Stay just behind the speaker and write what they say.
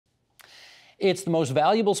It's the most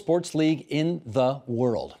valuable sports league in the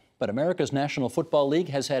world. But America's National Football League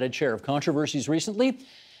has had its share of controversies recently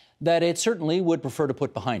that it certainly would prefer to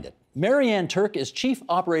put behind it. Maryann Turcke is Chief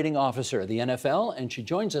Operating Officer of the NFL, and she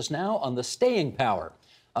joins us now on the staying power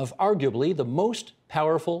of arguably the most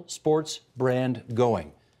powerful sports brand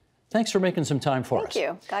going. Thanks for making some time for us. Thank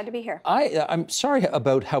you. Glad to be here. I'm sorry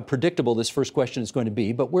about how predictable this first question is going to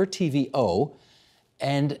be, but we're TVO,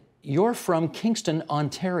 and you're from Kingston,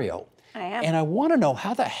 Ontario. I am. And I want to know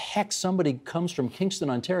how the heck somebody comes from Kingston,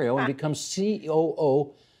 Ontario, and becomes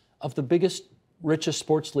COO of the biggest, richest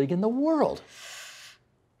sports league in the world.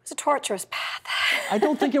 It's a torturous path. I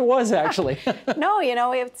don't think it was, actually. No, you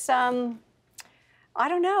know, it's, I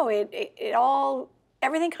don't know,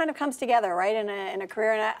 everything kind of comes together, right, in a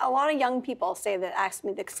career. And a lot of young people ask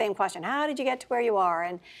me the same question: how did you get to where you are?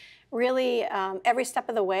 And really, every step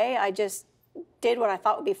of the way, I just did what I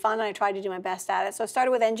thought would be fun, and I tried to do my best at it. So I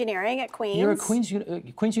started with engineering at Queen's. You're a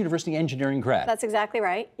Queen's University engineering grad. That's exactly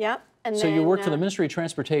right, yeah. And so you worked for the Ministry of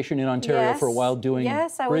Transportation in Ontario for a while doing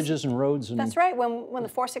bridges and roads. And that's right, when the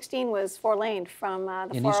 416 was four-laned from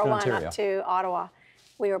the 401 up to Ottawa.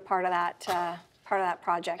 We were part of that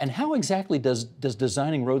project. And how exactly does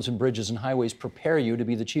designing roads and bridges and highways prepare you to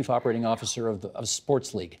be the Chief Operating Officer of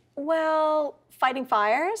Sports League? Well, fighting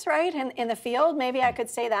fires, right, in the field, maybe I could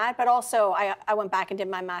say that, but also I went back and did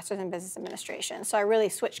my Master's in Business Administration, so I really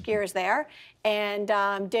switched gears there, and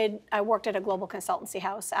I worked at a global consultancy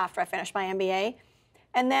house after I finished my MBA,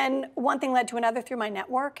 and then one thing led to another through my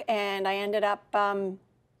network, and I ended up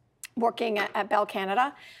working at Bell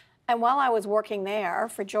Canada. And while I was working there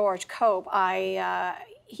for George Cope,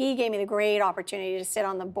 he gave me the great opportunity to sit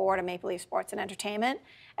on the board of Maple Leaf Sports and Entertainment,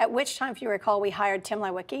 at which time, if you recall, we hired Tim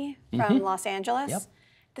Lewicki from Los Angeles. Yep.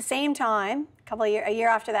 At the same time, a year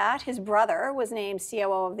after that, his brother was named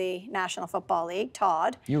COO of the National Football League,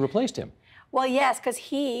 Todd. You replaced him. Well, yes, because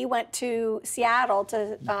he went to Seattle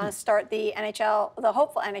to start the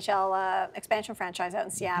hopeful NHL expansion franchise out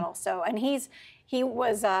in Seattle. So, and he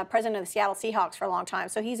was president of the Seattle Seahawks for a long time.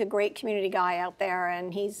 So he's a great community guy out there,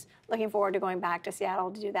 and he's looking forward to going back to Seattle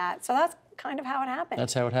to do that. So that's kind of how it happened.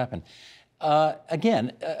 That's how it happened.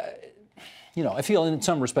 Again, you know, I feel in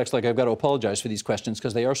some respects like I've got to apologize for these questions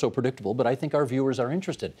because they are so predictable, but I think our viewers are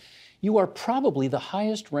interested. You are probably the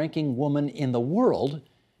highest-ranking woman in the world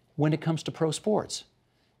when it comes to pro sports.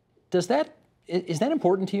 Is that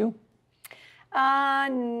important to you?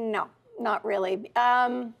 No, not really.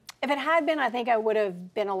 If it had been, I think I would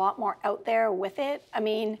have been a lot more out there with it. I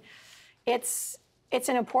mean, it's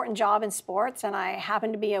an important job in sports, and I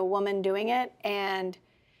happen to be a woman doing it. And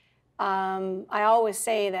I always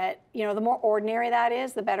say that, you know, the more ordinary that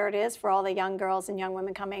is, the better it is for all the young girls and young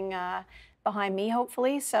women coming behind me,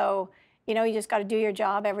 hopefully. So, you know, you just got to do your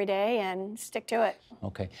job every day and stick to it.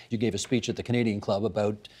 Okay. You gave a speech at the Canadian Club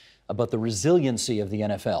about the resiliency of the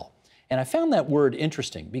NFL. And I found that word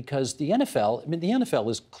interesting because the NFL, I mean, the NFL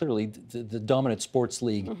is clearly the dominant sports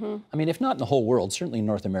league. I mean, if not in the whole world, certainly in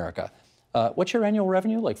North America. What's your annual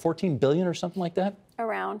revenue, like 14 billion or something like that?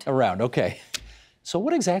 Around. Around, okay. So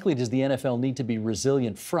what exactly does the NFL need to be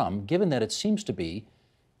resilient from, given that it seems to be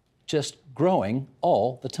just growing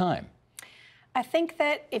all the time? I think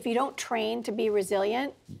that if you don't train to be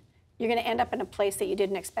resilient, you're going to end up in a place that you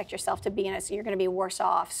didn't expect yourself to be in, so you're going to be worse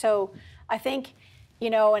off. So I think,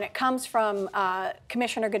 you know, and it comes from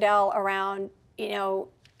Commissioner Goodell around, you know,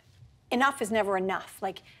 enough is never enough.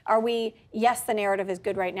 Like, yes, the narrative is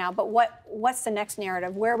good right now, but what's the next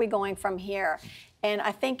narrative? Where are we going from here? And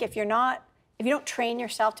I think if you don't train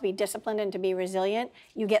yourself to be disciplined and to be resilient,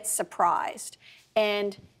 you get surprised.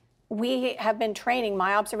 And we have been training.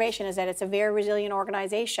 My observation is that it's a very resilient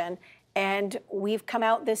organization, and we've come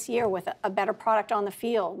out this year with a better product on the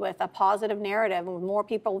field, with a positive narrative, and with more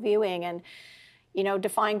people viewing, and, you know,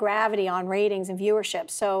 defying gravity on ratings and viewership.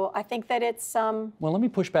 So I think that it's... Well, let me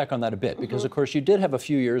push back on that a bit, because, of course, you did have a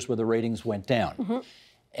few years where the ratings went down.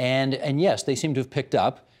 And yes, they seem to have picked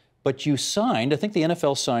up, but you signed, I think the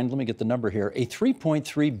NFL signed, let me get the number here, a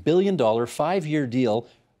 $3.3 billion 5-year deal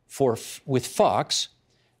with Fox.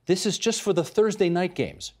 This is just for the Thursday night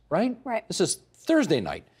games, right? Right. This is Thursday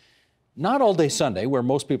night. Not all day Sunday, where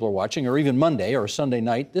most people are watching, or even Monday or Sunday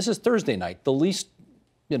night. This is Thursday night, the least,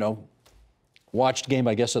 you know, watched game,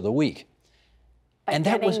 I guess, of the week. But and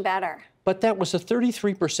that was better. But that was a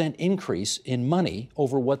 33% increase in money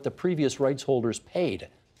over what the previous rights holders paid.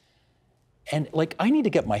 And, like, I need to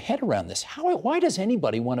get my head around this. Why does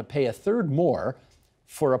anybody want to pay a third more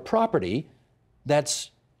for a property that's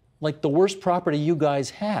like the worst property you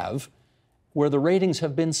guys have, where the ratings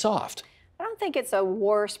have been soft? I don't think it's a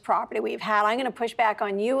worst property we've had. I'm going to push back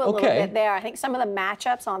on you a little bit there. I think some of the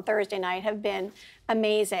matchups on Thursday night have been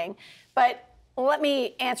amazing. But let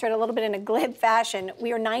me answer it a little bit in a glib fashion.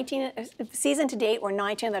 We are 19, season to date, we're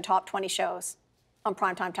 19 of the top 20 shows on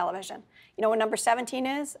primetime television. You know what number 17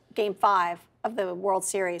 is? Game 5 of the World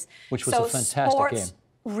Series. Which was a fantastic sports game.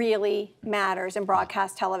 Really matters in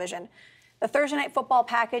broadcast television. The Thursday Night Football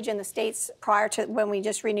package in the States prior to when we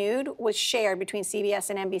just renewed was shared between CBS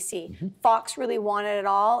and NBC. Fox really wanted it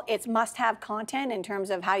all. It's must-have content in terms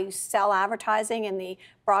of how you sell advertising in the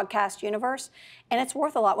broadcast universe. And it's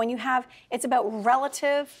worth a lot. When you have, it's about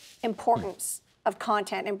relative importance of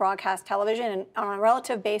content in broadcast television. And on a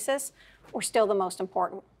relative basis, we're still the most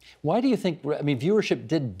important. Why do you think, I mean, viewership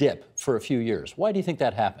did dip for a few years. Why do you think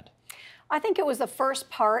that happened? I think it was the first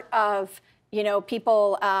part of, you know,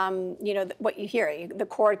 people, you know, what you hear, the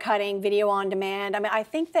cord cutting, video on demand. I mean, I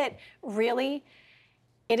think that really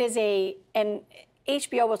it is and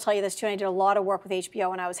HBO will tell you this too, and I did a lot of work with HBO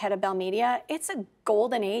when I was head of Bell Media. It's a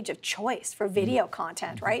golden age of choice for video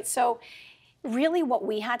content, right? So really what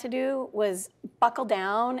we had to do was buckle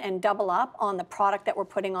down and double up on the product that we're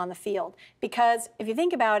putting on the field. Because if you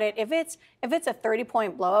think about it, if it's a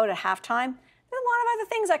 30-point blowout at halftime, there's a lot of other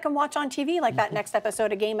things I can watch on TV, like that next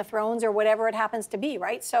episode of Game of Thrones or whatever it happens to be,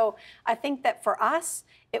 right? So I think that for us,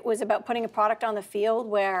 it was about putting a product on the field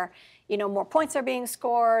where, you know, more points are being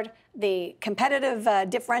scored, the competitive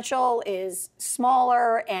differential is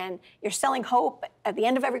smaller, and you're selling hope at the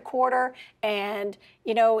end of every quarter, and,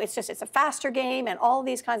 you know, it's a faster game, and all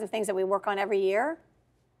these kinds of things that we work on every year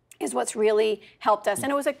is what's really helped us.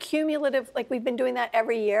 And it was a cumulative, like we've been doing that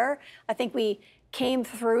every year. I think we came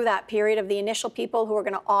through that period of the initial people who are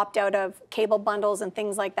going to opt out of cable bundles and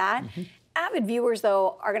things like that. Avid viewers,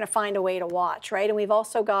 though, are going to find a way to watch, right? And we've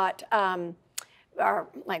also got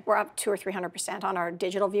we're up 200 or 300% on our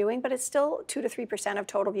digital viewing, but it's still 2 to 3% of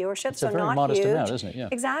total viewership, so not modest huge. Amount, isn't it? Yeah.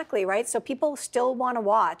 Exactly, right? So people still want to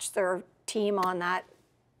watch their team on that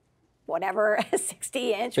whatever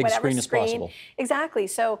 60-inch, big whatever screen as possible. Exactly.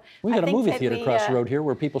 So we got a movie theater across the road here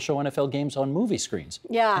where people show NFL games on movie screens.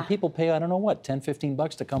 Yeah. And people pay, I don't know what, 10, 15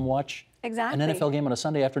 bucks to come watch an NFL game on a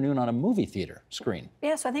Sunday afternoon on a movie theater screen.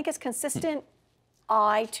 Yeah, so I think it's consistent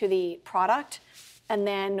eye to the product, and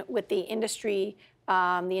then with the industry,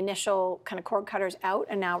 the initial kind of cord cutters out,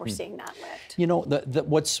 and now we're seeing that lift. You know,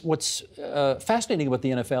 what's fascinating about the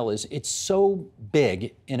NFL is it's so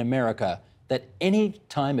big in America that any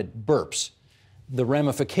time it burps, the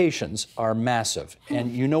ramifications are massive.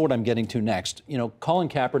 And you know what I'm getting to next. You know, Colin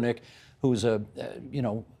Kaepernick, who's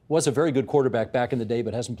was a very good quarterback back in the day,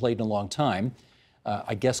 but hasn't played in a long time.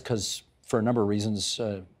 I guess because for a number of reasons,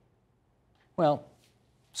 well,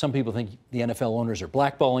 some people think the NFL owners are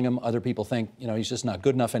blackballing him. Other people think, you know, he's just not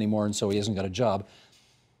good enough anymore, and so he hasn't got a job.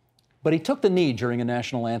 But he took the knee during a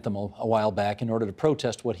national anthem a while back in order to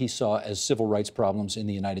protest what he saw as civil rights problems in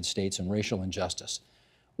the United States and racial injustice.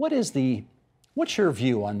 What's your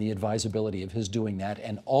view on the advisability of his doing that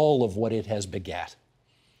and all of what it has begat?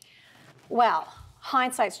 Well,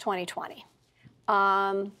 hindsight's 20/20.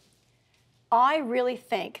 I really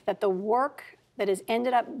think that the work that has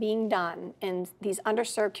ended up being done in these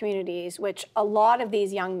underserved communities, which a lot of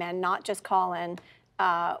these young men, not just Colin,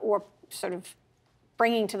 were sort of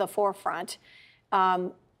bringing to the forefront,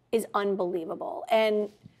 is unbelievable. And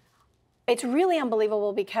it's really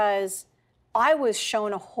unbelievable because I was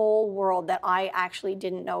shown a whole world that I actually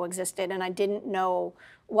didn't know existed, and I didn't know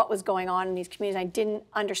what was going on in these communities. I didn't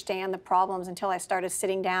understand the problems until I started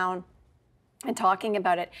sitting down and talking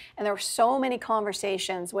about it. And there were so many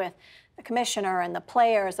conversations with the commissioner and the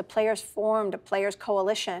players formed a players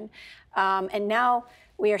coalition. And now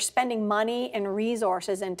we are spending money and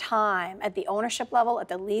resources and time at the ownership level, at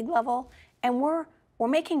the league level, and we're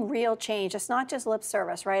making real change. It's not just lip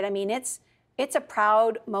service, right? I mean, it's a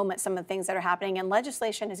proud moment, some of the things that are happening, and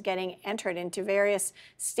legislation is getting entered into various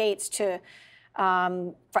states to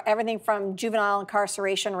for everything from juvenile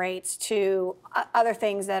incarceration rates to other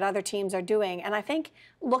things that other teams are doing. And I think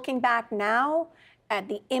looking back now at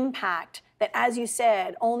the impact that, as you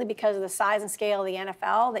said, only because of the size and scale of the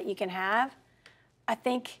NFL that you can have, I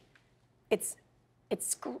think it's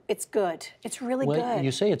good. It's really good. Well,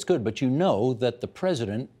 you say it's good, but you know that the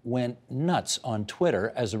president went nuts on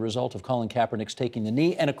Twitter as a result of Colin Kaepernick's taking the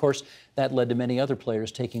knee. And of course, that led to many other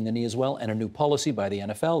players taking the knee as well, and a new policy by the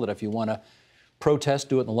NFL that if you want to protest,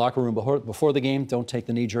 do it in the locker room before the game, don't take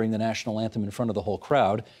the knee during the national anthem in front of the whole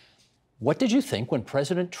crowd. What did you think when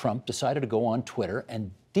President Trump decided to go on Twitter and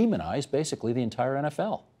demonize basically the entire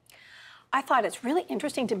NFL? I thought it's really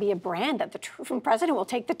interesting to be a brand that the president will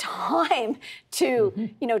take the time to,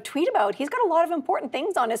 tweet about. He's got a lot of important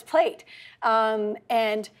things on his plate.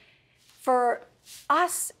 And for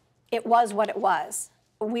us, it was what it was.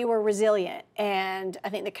 We were resilient. And I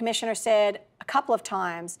think the commissioner said a couple of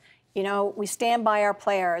times, we stand by our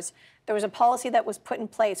players. There was a policy that was put in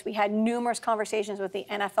place. We had numerous conversations with the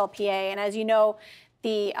NFLPA. And as you know,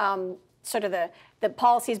 the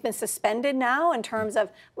policy has been suspended now in terms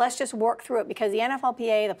of let's just work through it, because the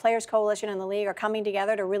NFLPA, the Players Coalition, and the league are coming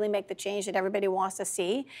together to really make the change that everybody wants to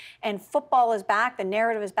see. And football is back. The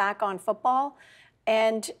narrative is back on football.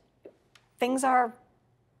 And things are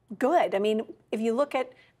good. I mean, if you look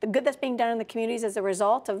at the good that's being done in the communities as a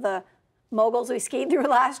result of the moguls we skied through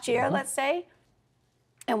last year, let's say,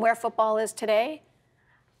 and where football is today,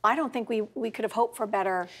 I don't think we could have hoped for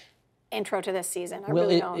better intro to this season. I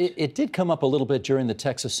really don't. It did come up a little bit during the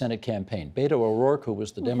Texas Senate campaign. Beto O'Rourke, who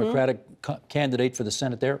was the Democratic candidate for the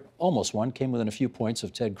Senate there, almost won, came within a few points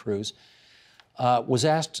of Ted Cruz, was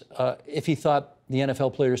asked if he thought the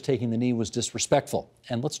NFL players taking the knee was disrespectful.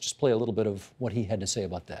 And let's just play a little bit of what he had to say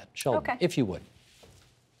about that. Sheldon, if you would.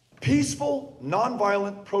 Peaceful,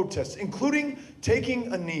 nonviolent protests, including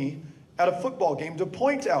taking a knee at a football game to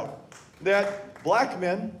point out that black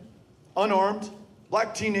men, unarmed,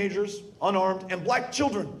 black teenagers, unarmed, and black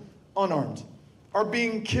children, unarmed, are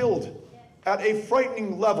being killed at a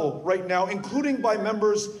frightening level right now, including by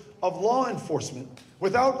members of law enforcement,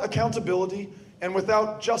 without accountability and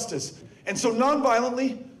without justice. And so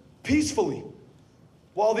nonviolently, peacefully,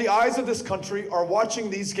 while the eyes of this country are watching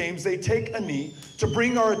these games, they take a knee to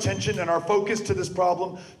bring our attention and our focus to this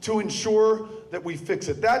problem, to ensure that we fix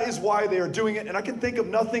it. That is why they are doing it, and I can think of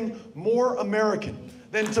nothing more American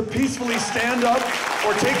than to peacefully stand up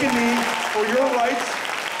or take a knee for your rights,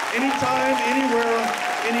 anytime, anywhere,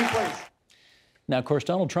 any place. Now, of course,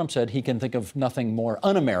 Donald Trump said he can think of nothing more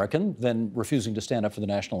un-American than refusing to stand up for the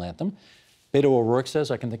national anthem. Beto O'Rourke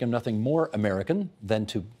says, I can think of nothing more American than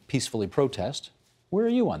to peacefully protest. Where are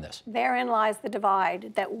you on this? Therein lies the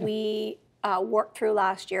divide that we worked through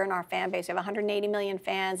last year in our fan base. We have 180 million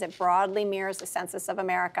fans. It broadly mirrors the census of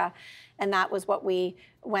America, and that was what we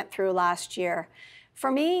went through last year. For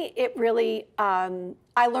me, it really,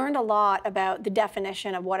 I learned a lot about the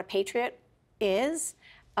definition of what a patriot is.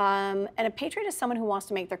 And a patriot is someone who wants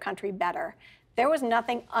to make their country better. There was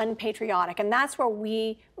nothing unpatriotic, and that's where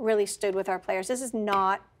we really stood with our players. This is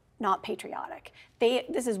not patriotic.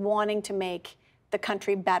 This is wanting to make the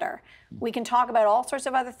country better. We can talk about all sorts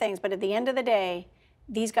of other things, but at the end of the day,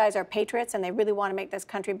 these guys are patriots and they really want to make this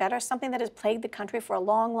country better, something that has plagued the country for a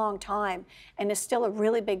long, long time and is still a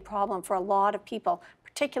really big problem for a lot of people,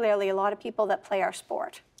 particularly a lot of people that play our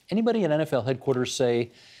sport. Anybody at NFL headquarters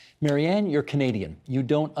say, Maryann, you're Canadian. You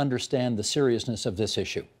don't understand the seriousness of this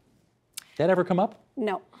issue. That ever come up?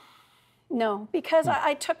 No. No, because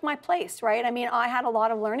I took my place, right? I mean, I had a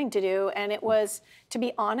lot of learning to do, and it was, to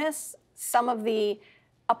be honest, some of the,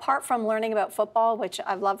 apart from learning about football, which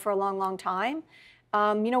I've loved for a long, long time,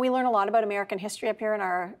 we learn a lot about American history up here in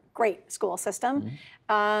our great school system.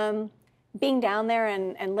 Being down there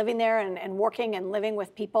and living there and working and living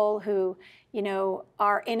with people who,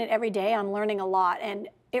 are in it every day, I'm learning a lot. And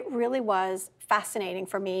it really was fascinating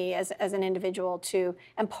for me as an individual too.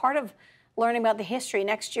 And part of learning about the history,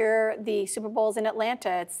 next year the Super Bowl's in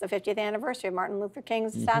Atlanta. It's the 50th anniversary of Martin Luther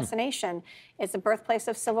King's assassination. It's the birthplace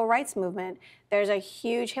of civil rights movement. There's a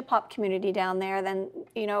huge hip hop community down there, then,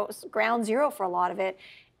 it's ground zero for a lot of it.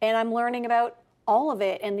 And I'm learning about all of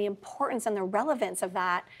it and the importance and the relevance of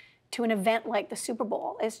that to an event like the Super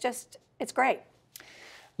Bowl. It's great.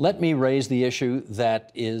 Let me raise the issue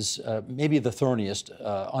that is maybe the thorniest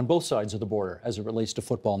on both sides of the border as it relates to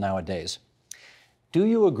football nowadays. Do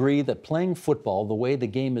you agree that playing football the way the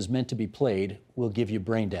game is meant to be played will give you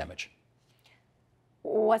brain damage?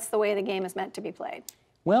 What's the way the game is meant to be played?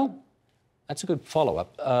 Well, that's a good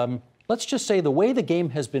follow-up. Let's just say the way the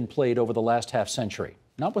game has been played over the last half century,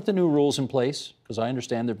 not with the new rules in place, because I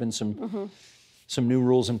understand there have been some new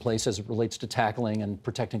rules in place as it relates to tackling and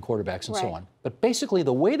protecting quarterbacks and so on. But basically,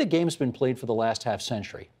 the way the game's been played for the last half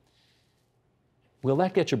century, will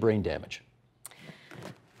that get you brain damage?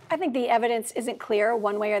 I think the evidence isn't clear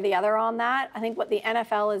one way or the other on that. I think what the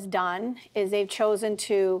NFL has done is they've chosen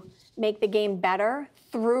to make the game better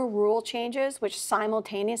through rule changes, which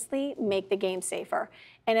simultaneously make the game safer.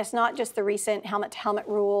 And it's not just the recent helmet-to-helmet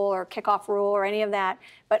rule or kickoff rule or any of that,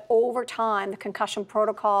 but over time, the concussion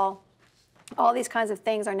protocol, all these kinds of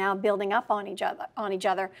things are now building up on each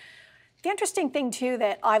other. The interesting thing, too,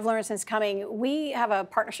 that I've learned since coming, we have a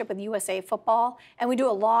partnership with USA Football, and we do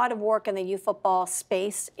a lot of work in the youth football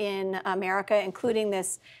space in America, including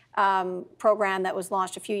this program that was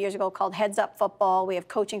launched a few years ago called Heads Up Football. We have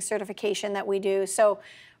coaching certification that we do. So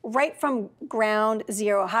right from ground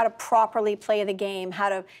zero, how to properly play the game, how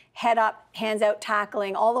to head up, hands out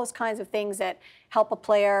tackling, all those kinds of things that help a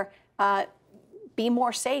player be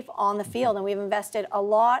more safe on the field. And we've invested a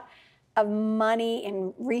lot of money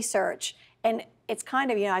in research. And it's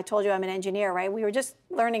kind of, I told you I'm an engineer, right? We were just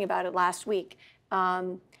learning about it last week.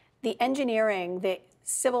 The engineering, the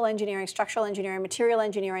civil engineering, structural engineering, material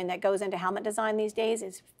engineering that goes into helmet design these days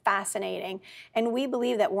is fascinating. And we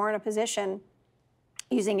believe that we're in a position,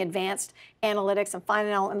 using advanced analytics and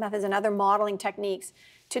finite element methods and other modeling techniques,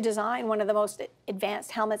 to design one of the most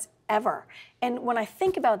advanced helmets ever. And when I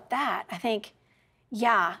think about that, I think,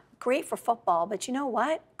 yeah, great for football, but you know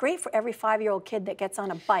what? Great for every 5-year-old kid that gets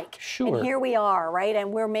on a bike. Sure. And here we are, right?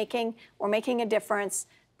 And we're making a difference.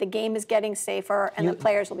 The game is getting safer, and the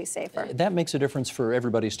players will be safer. That makes a difference for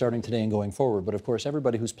everybody starting today and going forward. But of course,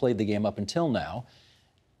 everybody who's played the game up until now,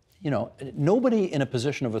 nobody in a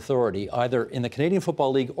position of authority, either in the Canadian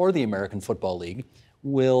Football League or the American Football League,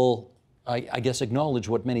 will, I guess, acknowledge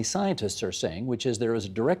what many scientists are saying, which is there is a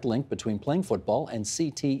direct link between playing football and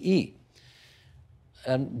CTE.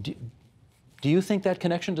 Do you think that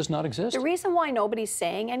connection does not exist? The reason why nobody's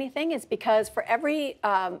saying anything is because for every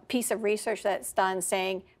piece of research that's done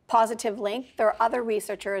saying positive link, there are other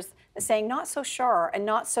researchers saying not so sure and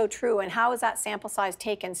not so true, and how is that sample size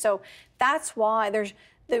taken? So that's why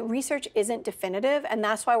the research isn't definitive, and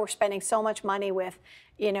that's why we're spending so much money with,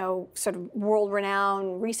 sort of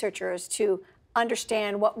world-renowned researchers to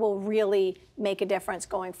understand what will really make a difference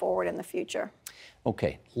going forward in the future.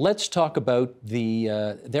 Okay, let's talk about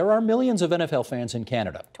there are millions of NFL fans in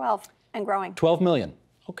Canada. 12 and growing. 12 million.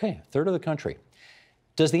 Okay, a third of the country.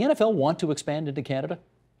 Does the NFL want to expand into Canada?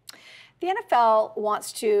 The NFL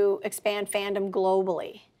wants to expand fandom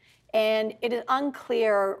globally, and it is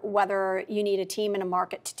unclear whether you need a team in a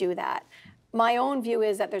market to do that. My own view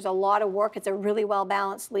is that there's a lot of work. It's a really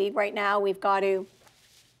well-balanced league right now. We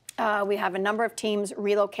have a number of teams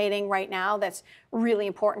relocating right now. That's really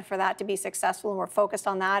important for that to be successful, and we're focused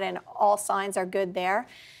on that, and all signs are good there.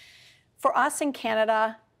 For us in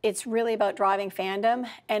Canada, it's really about driving fandom,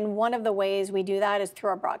 and one of the ways we do that is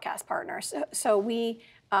through our broadcast partners. So we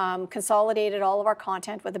consolidated all of our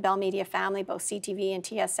content with the Bell Media family, both CTV and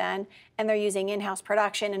TSN, and they're using in-house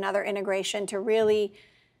production and other integration to really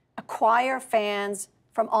acquire fans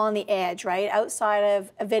from on the edge, right? Outside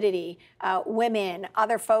of avidity, women,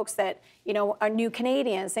 other folks that, are new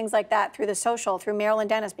Canadians, things like that, through the social, through Marilyn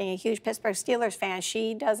Dennis being a huge Pittsburgh Steelers fan.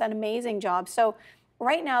 She does an amazing job. So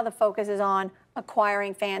right now the focus is on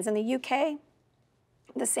acquiring fans. In the UK,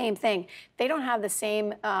 the same thing. They don't have the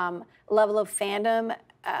same level of fandom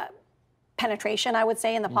penetration, I would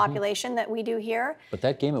say, in the population that we do here. But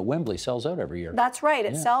that game at Wembley sells out every year. That's right.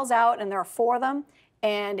 It sells out, and there are 4 of them.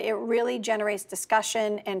 And it really generates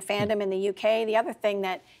discussion and fandom in the UK. The other thing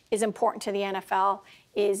that is important to the NFL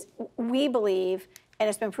is we believe, and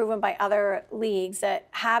it's been proven by other leagues, that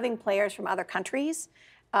having players from other countries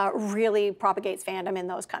really propagates fandom in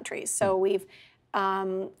those countries. So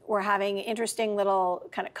we're having interesting little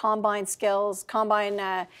kind of combine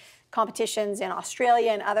competitions in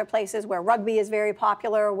Australia and other places where rugby is very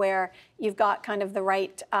popular, where you've got kind of the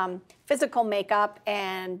right physical makeup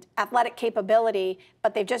and athletic capability,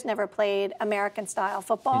 but they've just never played American-style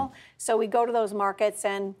football. So we go to those markets,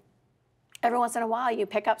 and every once in a while you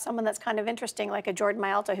pick up someone that's kind of interesting, like a Jordan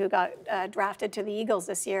Mailata, who got drafted to the Eagles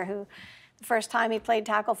this year, who the first time he played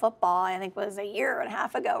tackle football, I think, was a year and a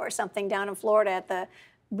half ago or something down in Florida at the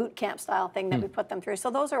boot camp style thing that we put them through. So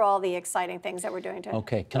those are all the exciting things that we're doing to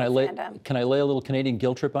can I lay a little Canadian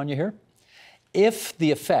guilt trip on you here? If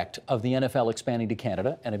the effect of the NFL expanding to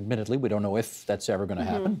Canada, and admittedly we don't know if that's ever going to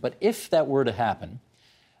happen, but if that were to happen,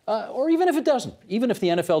 or even if it doesn't, even if the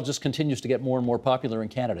NFL just continues to get more and more popular in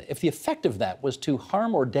Canada, if the effect of that was to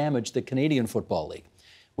harm or damage the Canadian Football League,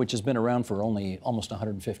 which has been around for only almost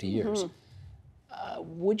 150 years,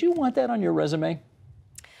 would you want that on your resume?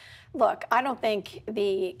 Look, I don't think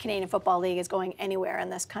the Canadian Football League is going anywhere in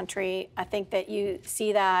this country. I think that you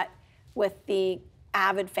see that with the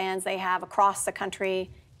avid fans they have across the country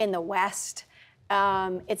in the West.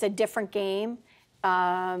 It's a different game.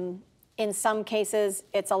 In some cases,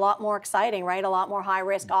 it's a lot more exciting, right? A lot more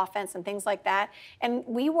high-risk offense and things like that. And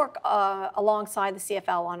we work alongside the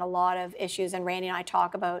CFL on a lot of issues, and Randy and I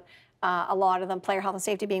talk about a lot of them, player health and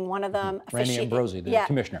safety being one of them. Randy Ambrosi, the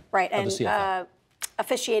commissioner of the CFL.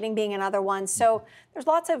 Officiating being another one. So there's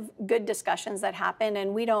lots of good discussions that happen,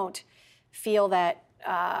 and we don't feel that,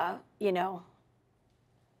 you know,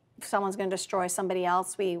 someone's going to destroy somebody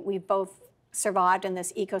else. We've both survived in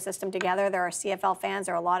this ecosystem together. There are CFL fans.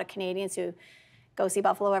 There are a lot of Canadians who go see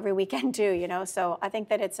Buffalo every weekend too, you know. So I think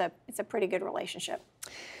that it's a pretty good relationship.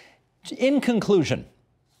 In conclusion,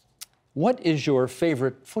 what is your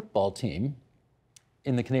favorite football team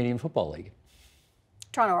in the Canadian Football League?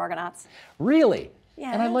 Toronto Argonauts. Really?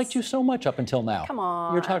 Yes. And I liked you so much up until now. Come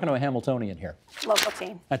on. You're talking to a Hamiltonian here. Local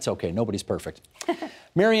team. That's okay. Nobody's perfect.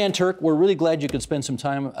 Maryann Turcke, we're really glad you could spend some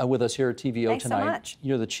time with us here at TVO Thanks tonight. so much.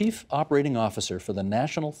 You're the Chief Operating Officer for the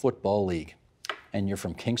National Football League, and you're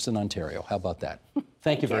from Kingston, Ontario. How about that?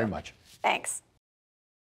 Thank you very much. Thanks.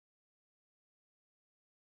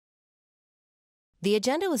 The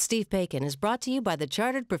Agenda with Steve Paikin is brought to you by the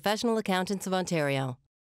Chartered Professional Accountants of Ontario,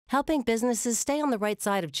 helping businesses stay on the right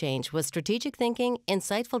side of change with strategic thinking,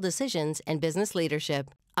 insightful decisions, and business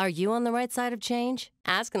leadership. Are you on the right side of change?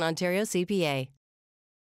 Ask an Ontario CPA.